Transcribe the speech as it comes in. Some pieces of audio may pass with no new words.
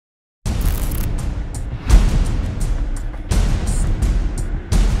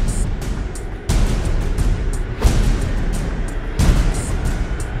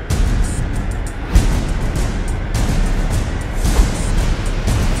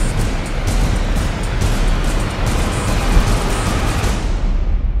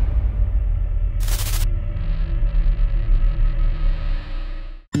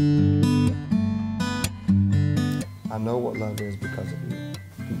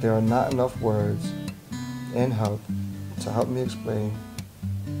There are not enough words and help to help me explain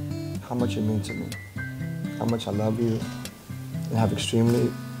how much you mean to me, how much I love you, and have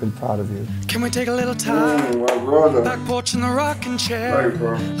extremely been proud of you. Can we take a little time? Back porch in the rocking chair.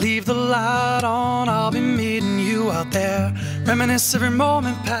 Leave the light on, I'll be meeting you out there. Reminisce every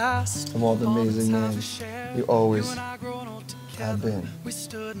moment past. Of all the amazing men you always have been.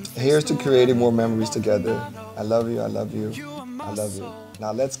 Here's to creating more memories together. I love you, I love you, I love you.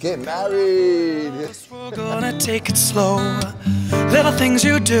 Now let's get married. We're gonna take it slow. Little things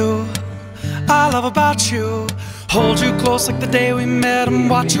you do, I love about you. Hold you close like the day we met and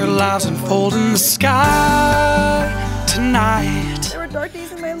watch our lives unfold in the sky tonight. There were dark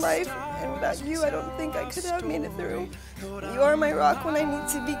days in my life, and without you, I don't think I could have made it through. You are my rock when I need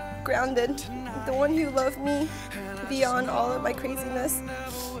to be grounded. The one who loved me beyond all of my craziness.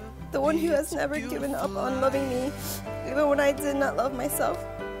 The one who has never given up on loving me, even when I did not love myself.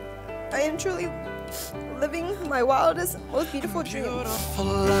 I am truly living my wildest, most beautiful dream. Beautiful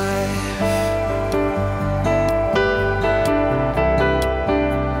life.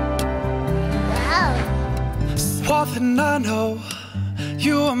 One thing I know,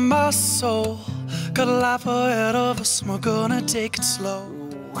 you are my soul. Got a life ahead of us, we're gonna take it slow.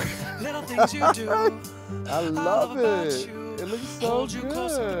 Little things you do, I love it. It looks so hold you good.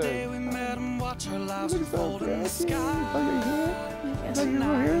 close like the day we met and watch our lives unfold in the sky.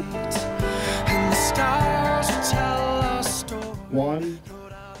 And the stars will tell our story. Juan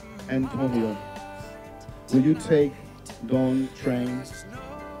Antonio, will you take Dawn Trang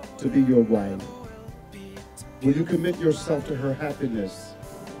to be your wife? Will you commit yourself to her happiness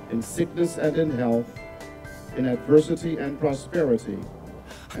in sickness and in health, in adversity and prosperity,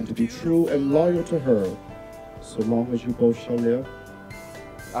 and to be true and loyal to her so long as you both shall live?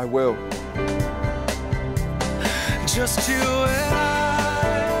 I will. Just you and I.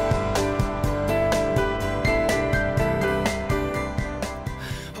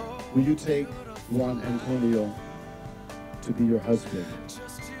 Will you take Juan Antonio to be your husband?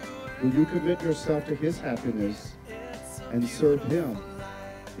 Will you commit yourself to his happiness and serve him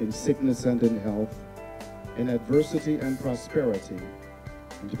in sickness and in health, in adversity and prosperity,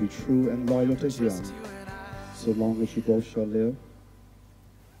 and to be true and loyal to him so long as you both shall live?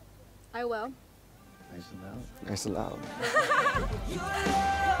 I will. Nice and loud. Nice and loud. Your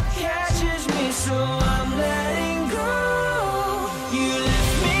love catches me, so I'm letting go. You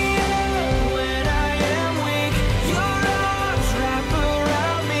lift me up when I am weak. Your arms wrap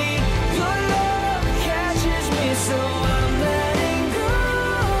around me. Your love catches me, so I'm letting go.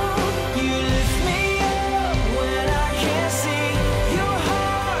 You lift me up when I can't see. Your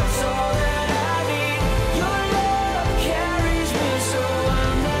heart's all that I need. Your love carries me, so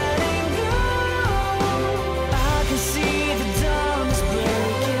I'm letting go. I can see the dawn is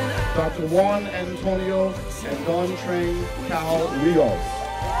breaking. Dr. Juan Antonio and Dawn Trang Rios.